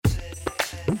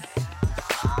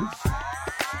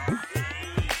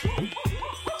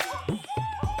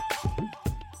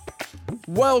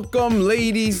Welcome,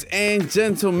 ladies and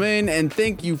gentlemen, and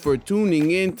thank you for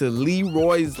tuning in to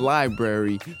Leroy's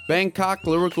Library, Bangkok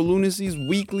Lyrical Lunacy's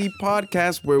weekly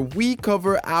podcast where we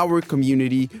cover our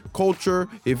community, culture,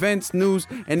 events, news,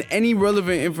 and any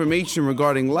relevant information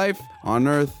regarding life on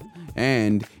Earth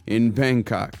and in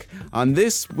Bangkok. On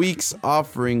this week's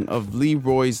offering of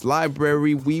Leroy's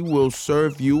Library, we will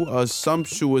serve you a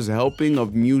sumptuous helping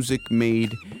of music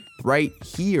made right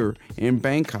here in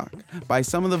Bangkok by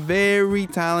some of the very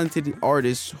talented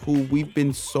artists who we've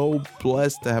been so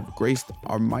blessed to have graced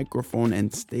our microphone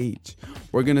and stage.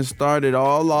 We're gonna start it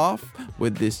all off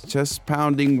with this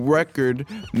chest-pounding record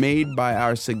made by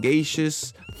our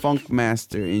sagacious funk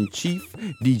master in chief,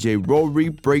 DJ Rory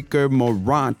Breaker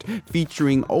Morant,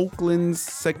 featuring Oakland's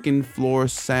Second Floor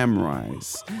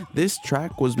Samurais. This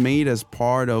track was made as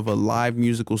part of a live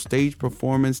musical stage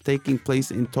performance taking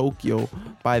place in Tokyo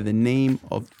by the name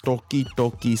of Toki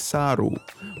Toki Saru.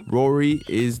 Rory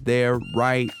is there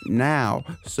right now,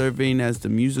 serving as the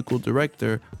musical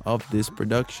director of this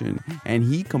production, and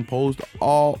he composed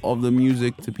all of the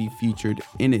music to be featured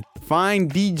in it.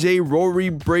 Find DJ Rory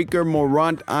Breaker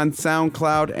Morant on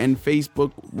SoundCloud and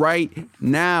Facebook right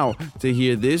now to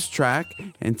hear this track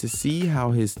and to see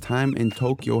how his time in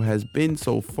Tokyo has been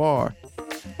so far.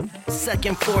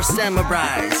 Second Floor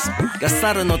Samurais が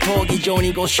猿の闘技場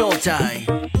にご招待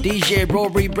DJ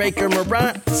Rory Breaker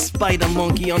Morant Spider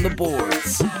Monkey on the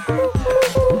boards.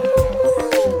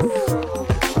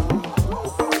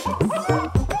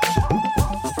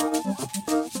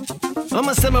 I'm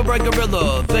a samurai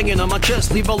gorilla, banging on my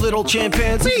chest, leave a little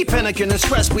chimpanzee panicking and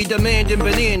stressed. We demanding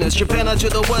bananas, Japan to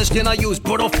the west, and I use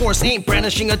brutal force, ain't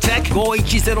brandishing attack.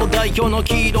 510代表の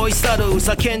黄色い猿、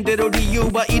叫んでる理由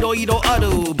はいろいろある。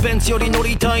ベンツより乗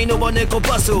りたいのは猫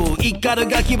バス、イカル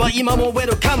ガキは今もウェ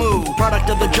ルカム。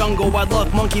Product of the jungle, I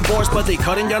love monkey boars, but they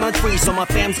cutting down a tree, so my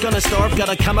fam's gonna starve.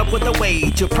 Gotta come up with a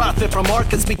way to profit from art,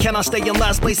 cause we cannot stay in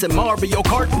last place in Mario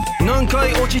Kart. 何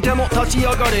回落ちても立ち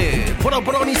上がれ、ボロ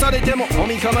ボロにされてもお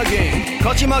みかまげ、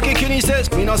勝ち負け気にせ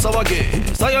ず皆騒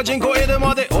げ、サイヤ人超える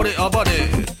まで俺暴れ。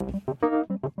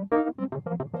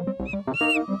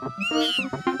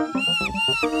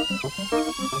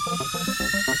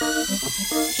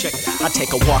Check it out. I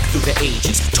take a walk through the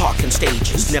ages, talking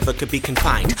stages, never could be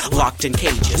confined, locked in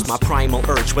cages. My primal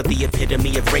urge were the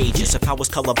epitome of rages. If I was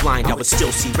colorblind, I would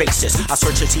still see races. I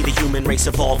search to see the human race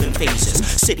evolve in phases.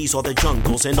 Cities or the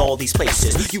jungles and all these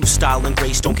places. Use style and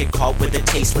grace, don't get caught with the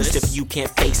tasteless. If you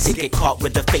can't face it, get caught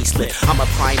with the facelit. I'm a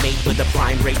primate with a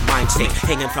prime rate mind state.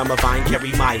 Hanging from a vine,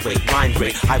 carry my weight, rhyme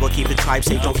great. I will keep the tribe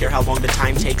safe, don't care how long the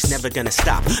time takes. Never gonna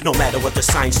stop, no matter what the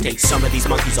sign states. Some of these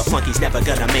monkeys are flunkies, never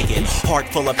gonna make it. Heart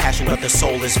full of passion, but the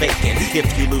soul is vacant.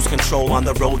 If you lose control on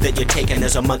the road that you're taking,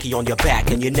 there's a monkey on your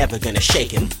back and you're never gonna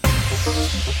shake him.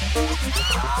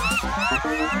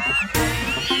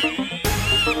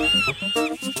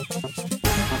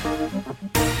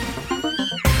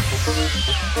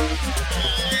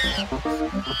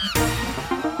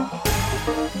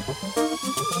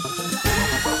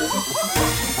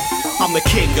 I'm the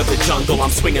king of the jungle, I'm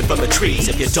swinging from the trees.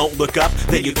 If you don't look up,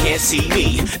 then you can't see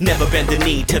me. Never bend the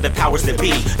knee to the powers that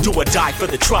be. Do or die for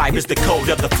the tribe is the code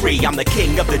of the free. I'm the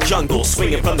king of the jungle,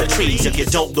 swinging from the trees. If you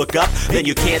don't look up, then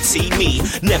you can't see me.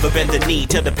 Never bend the knee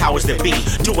to the powers that be.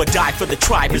 Do or die for the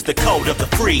tribe is the code of the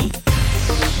free.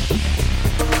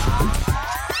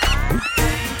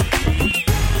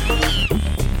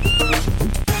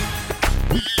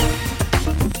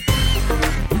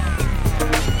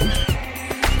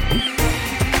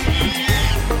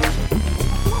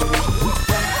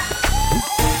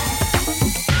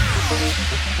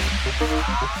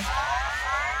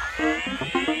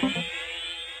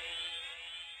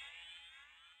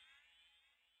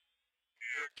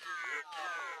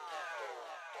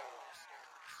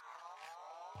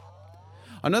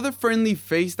 Another friendly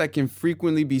face that can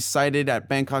frequently be sighted at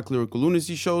Bangkok Lyrical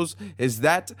Lunacy shows is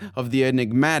that of the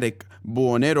enigmatic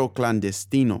Buonero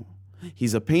Clandestino.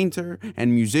 He's a painter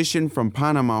and musician from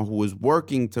Panama who is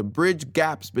working to bridge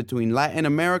gaps between Latin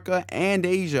America and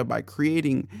Asia by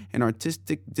creating an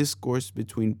artistic discourse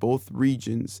between both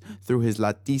regions through his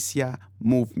Leticia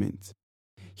movement.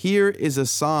 Here is a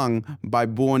song by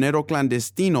Buonero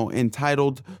Clandestino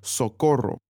entitled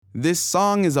Socorro. This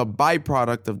song is a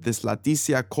byproduct of this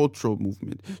Leticia cultural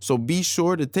movement, so be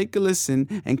sure to take a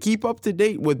listen and keep up to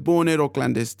date with Buonero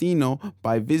Clandestino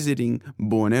by visiting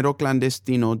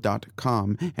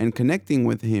buoneroclandestino.com and connecting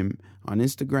with him on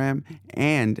Instagram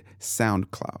and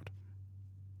SoundCloud.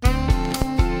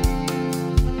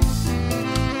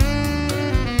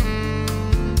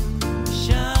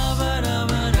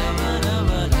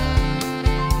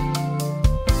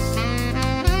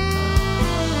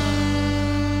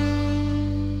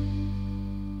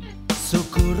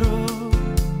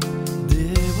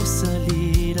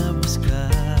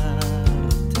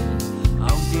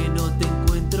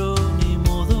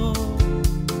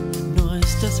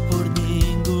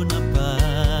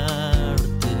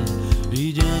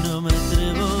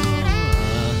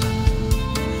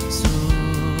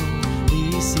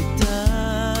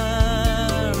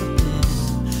 solicitarte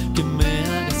que me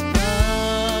hagas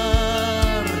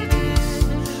parte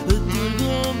de tu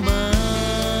algo más.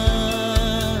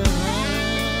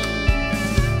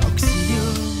 Auxilio,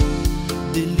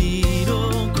 deliro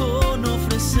con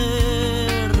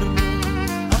ofrecerme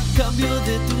a cambio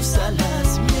de tus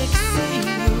alas mi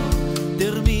exilio.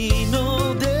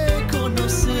 Termino de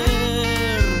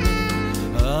conocerme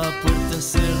a puertas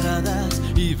cerradas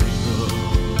y vengo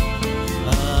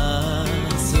a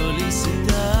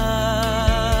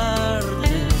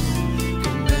solicitarte que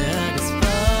me hagas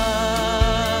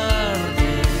parte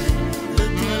de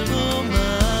tu algo más.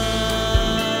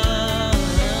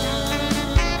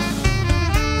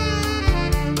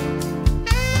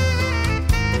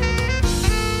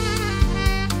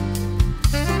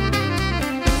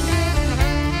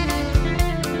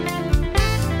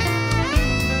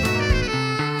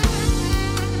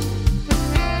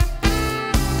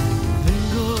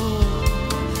 Vengo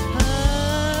a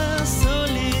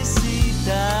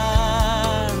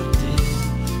solicitarte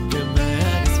que me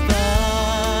hagas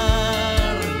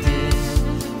parte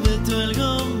de tu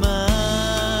algo más.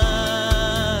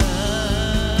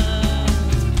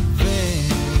 Ven,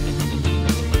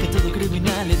 que todo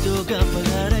criminal le toca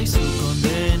pagar ahí su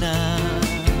condena.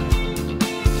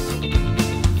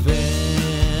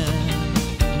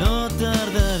 Ven, no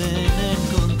tardaré en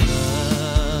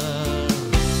encontrarte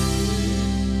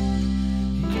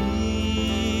y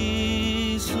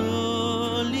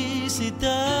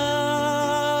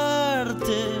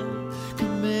solicitarte que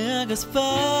me hagas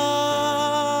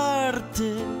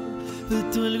parte de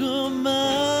tu algo más.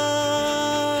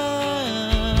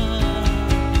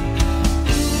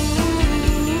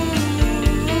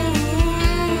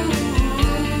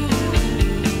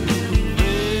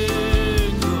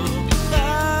 Vengo a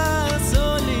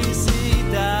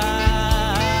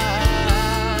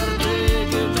solicitarte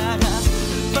que me hagas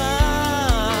parte de tu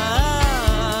algo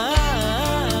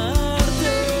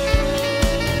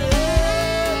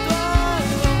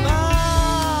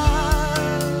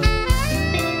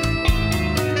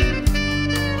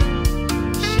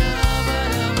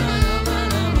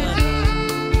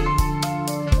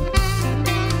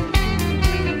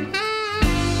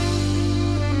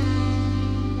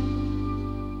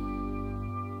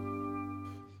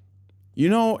You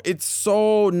know, it's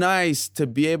so nice to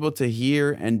be able to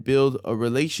hear and build a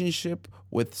relationship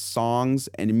with songs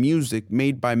and music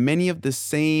made by many of the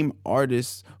same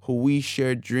artists who we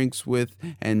share drinks with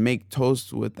and make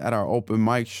toasts with at our open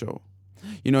mic show.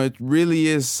 You know, it really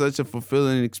is such a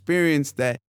fulfilling experience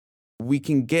that we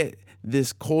can get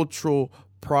this cultural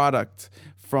product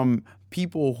from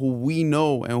people who we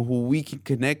know and who we can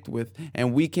connect with,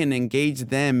 and we can engage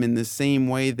them in the same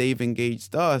way they've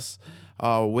engaged us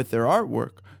with their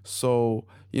artwork. So,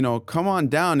 you know, come on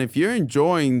down. If you're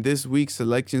enjoying this week's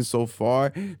selection so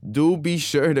far, do be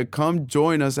sure to come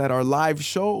join us at our live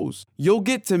shows. You'll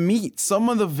get to meet some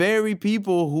of the very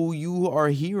people who you are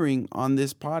hearing on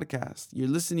this podcast. You're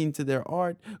listening to their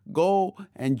art. Go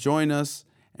and join us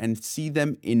and see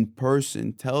them in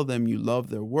person. Tell them you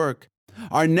love their work.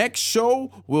 Our next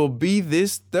show will be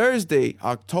this Thursday,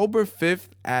 October 5th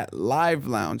at Live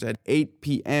Lounge at 8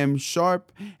 p.m.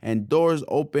 sharp, and doors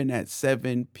open at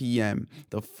 7 p.m.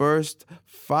 The first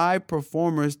 5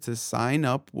 performers to sign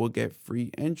up will get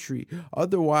free entry.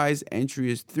 Otherwise, entry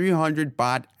is 300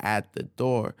 baht at the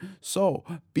door. So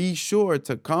be sure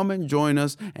to come and join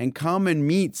us and come and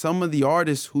meet some of the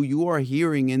artists who you are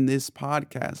hearing in this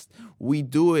podcast. We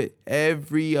do it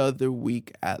every other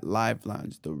week at Live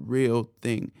Lounge, the real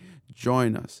thing.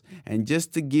 Join us. And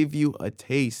just to give you a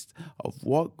taste of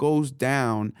what goes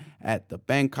down at the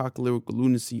Bangkok Lyrical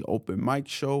Lunacy Open Mic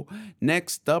Show,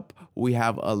 next up we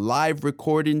have a live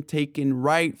recording taken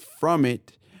right from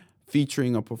it,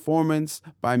 featuring a performance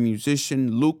by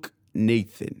musician Luke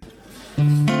Nathan.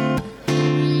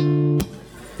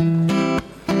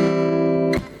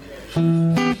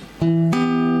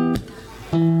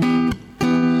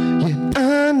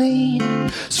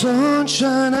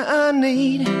 Sunshine I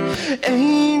need,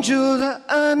 angels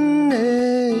I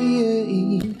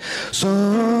need,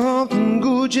 something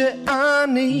good yeah I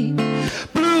need,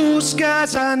 blue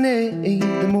skies I need,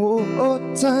 the more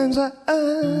times I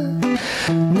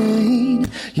need,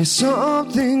 yeah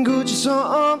something good, yeah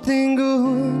something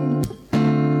good,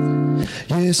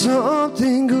 yeah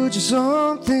something good, yeah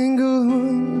something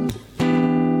good,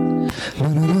 na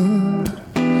na na.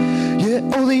 Yeah,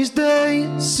 all these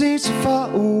days seem so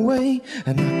far away,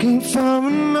 and I came far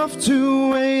enough to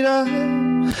wait. I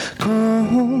come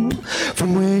home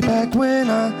from way back when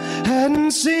I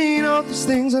hadn't seen all these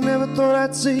things I never thought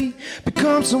I'd see,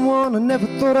 become someone I never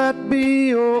thought I'd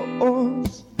be. Oh.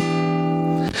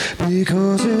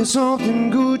 Because there's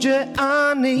something good, yeah,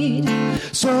 I need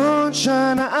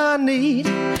sunshine, I need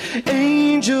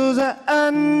angels,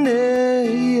 I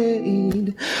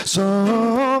need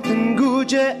something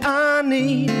good, yeah, I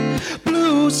need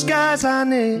blue skies, I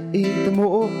need the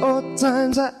more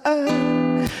times I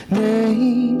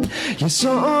need. You're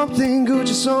something good,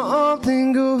 you're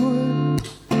something good.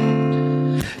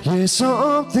 Yeah,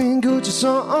 something good, you're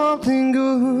something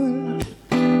good.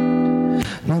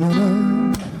 No.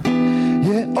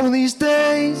 Yeah, all these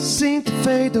days seem to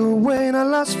fade away, and I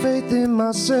lost faith in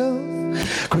myself,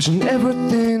 questioned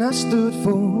everything I stood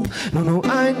for. No,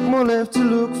 I ain't more left to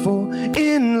look for.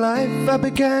 In life I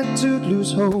began to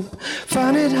lose hope,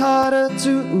 find it harder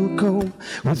to cope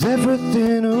with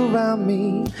everything around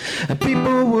me, and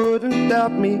people wouldn't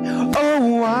doubt me.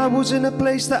 Oh, I was in a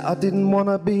place that I didn't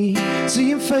wanna be,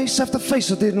 seeing face after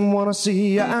face I didn't wanna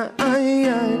see. I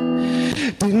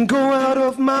didn't go out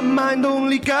of my mind,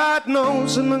 only God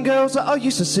knows. And the girls that I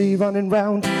used to see running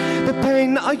round, the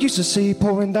pain that I used to see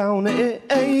pouring down.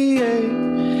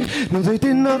 No, they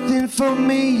did nothing for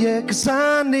me, yeah, 'cause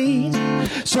I need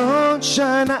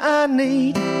sunshine, I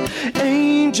need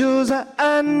angels,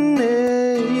 I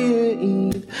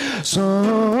need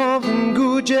something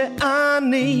good, yeah, I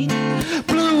need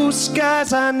blue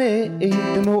skies, I need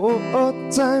the more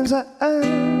times I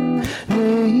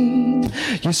need.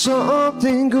 You're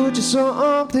something good, you're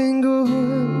something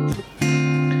good.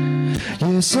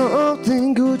 You're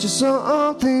something good, you're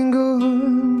something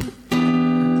good.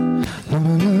 No.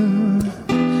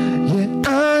 Yeah,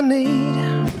 I need.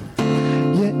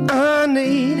 Yeah, I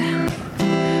need.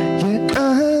 Yeah, I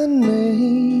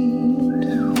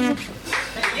need.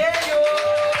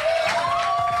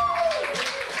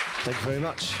 Thank you very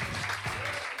much.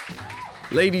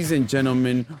 Ladies and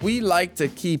gentlemen, we like to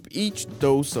keep each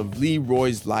dose of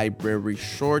Leroy's Library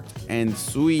short and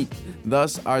sweet.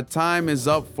 Thus, our time is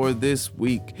up for this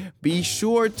week. Be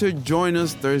sure to join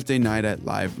us Thursday night at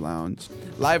Live Lounge.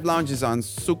 Live Lounge is on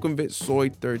Sukhumvit Soy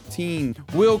 13.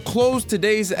 We'll close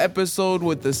today's episode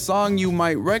with a song you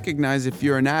might recognize if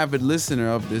you're an avid listener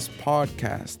of this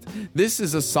podcast. This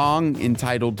is a song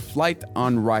entitled Flight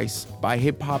on Rice by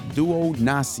hip-hop duo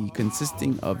Nasi,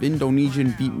 consisting of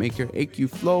Indonesian beatmaker AQ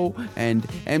Flow and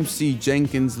MC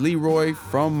Jenkins Leroy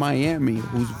from Miami,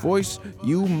 whose voice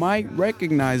you might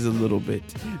recognize a little bit.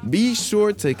 Be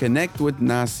sure to connect with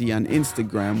Nasi on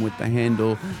Instagram with the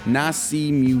handle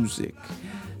Nasi Music.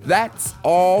 That's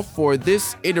all for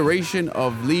this iteration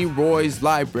of Leroy's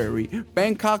Library,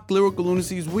 Bangkok Lyrical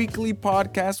Lunacy's weekly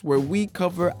podcast where we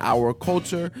cover our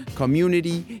culture,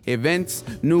 community, events,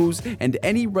 news, and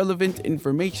any relevant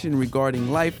information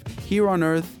regarding life here on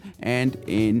Earth and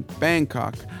in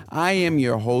Bangkok. I am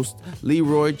your host,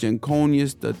 Leroy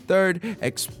Janconius III,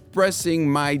 expressing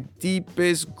my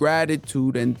deepest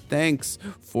gratitude and thanks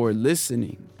for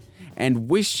listening, and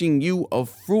wishing you a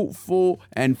fruitful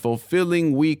and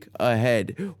fulfilling week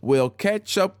ahead. We'll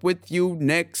catch up with you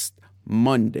next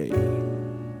Monday.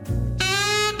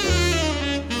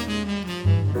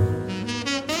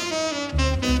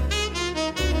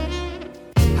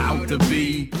 How to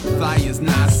be, fly is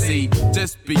Nasi,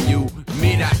 just be you,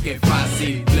 mira que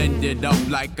fácil, blended up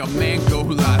like a mango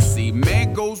lassi,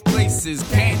 mangoes places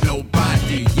can't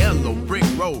nobody, yellow brick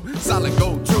road, solid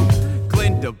gold truth,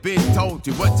 Glinda been told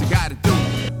you what you gotta do,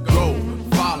 go,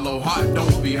 follow, heart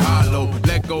don't be hollow,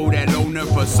 let go that owner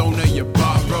persona you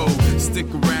borrow, stick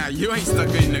around, you ain't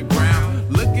stuck in the ground,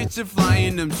 look at you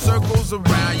flying them circles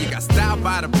around, you got style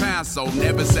by the pound, so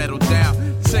never settle down,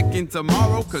 check in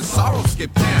tomorrow, cause sorrow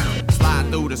skip down, slide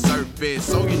through the surface,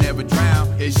 so you never drown,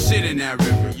 it's shit in that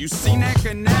river, you seen that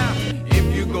canal,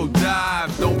 if you go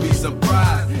dive, don't be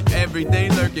surprised, everyday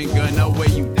lurking gonna weigh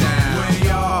you down, way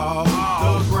off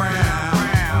the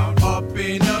ground, up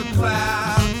in the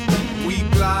clouds, we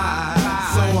glide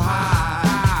so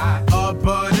high,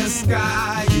 above the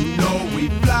sky, you know we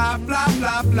fly, fly,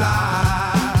 fly, fly.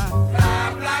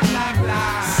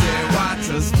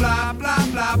 Blah, blah,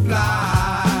 blah,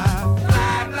 blah.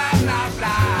 Blah, blah, blah,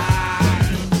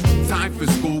 blah. Time for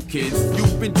school kids,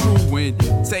 you've been truant.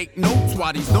 Take notes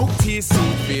while these no tears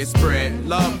soon fear spread.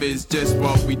 Love is just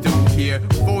what we do here.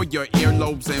 For your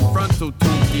earlobes and frontal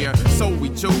tooth here. So we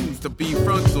choose to be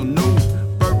frontal new.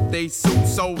 Birthday suit,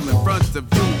 soul in front of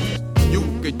you. You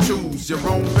could choose your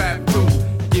own path too.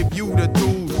 Give you the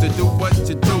tools to do what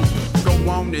you do. Go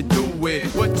wanna do it.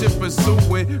 What you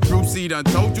pursuing? Brucey done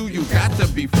told you you got to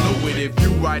be fluid. If you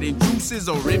writing juices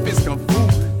or if it's kung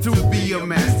fu. To be a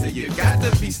master, you got to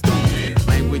be stupid.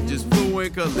 Language is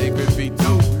fluent, calligraphy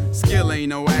too. Skill ain't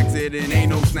no accident, ain't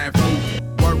no snafu.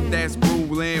 Work that's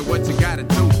grueling, what you gotta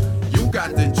do? You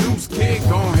got the juice, kid,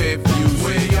 gon' ahead fuse.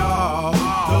 We off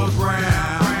the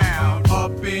ground,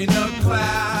 up in the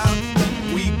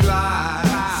clouds. We glide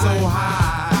so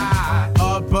high,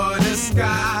 above the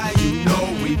sky. You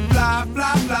know we fly,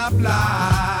 fly, fly,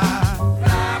 fly.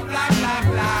 Fly, fly, fly,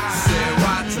 fly. Say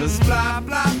watch us fly,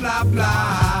 fly, fly,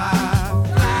 fly.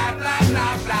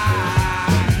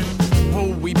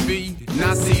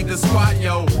 Now see the squad,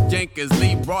 yo. Jenkins,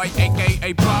 Leroy,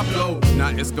 a.k.a. Pablo.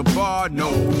 Not Escobar,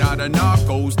 no, not a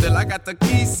narco. Still, I got the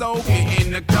keys, so get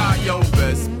in the car, yo.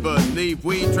 Best believe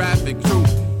we traffic true.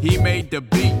 He made the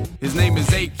beat, his name is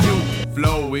AQ.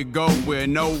 Flow, we go where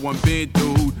no one been,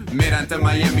 dude. Mirante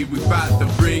Miami, we bout to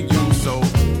bring you. So,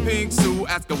 Pink Sue,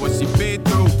 ask her what she been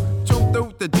through.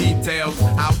 Through the details,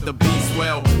 out the beast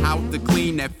well, out to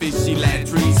clean that fishy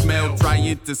latrine smell,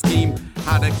 trying to scheme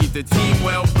how to keep the team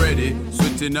well breaded,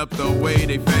 switching up the way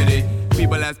they fed it.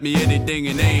 People ask me anything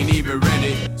and they ain't even read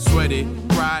it. Sweat it,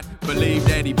 cried, believe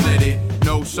that he bled it.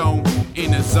 No shown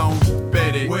in the zone,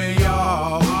 bet it. Way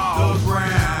off the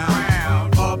ground.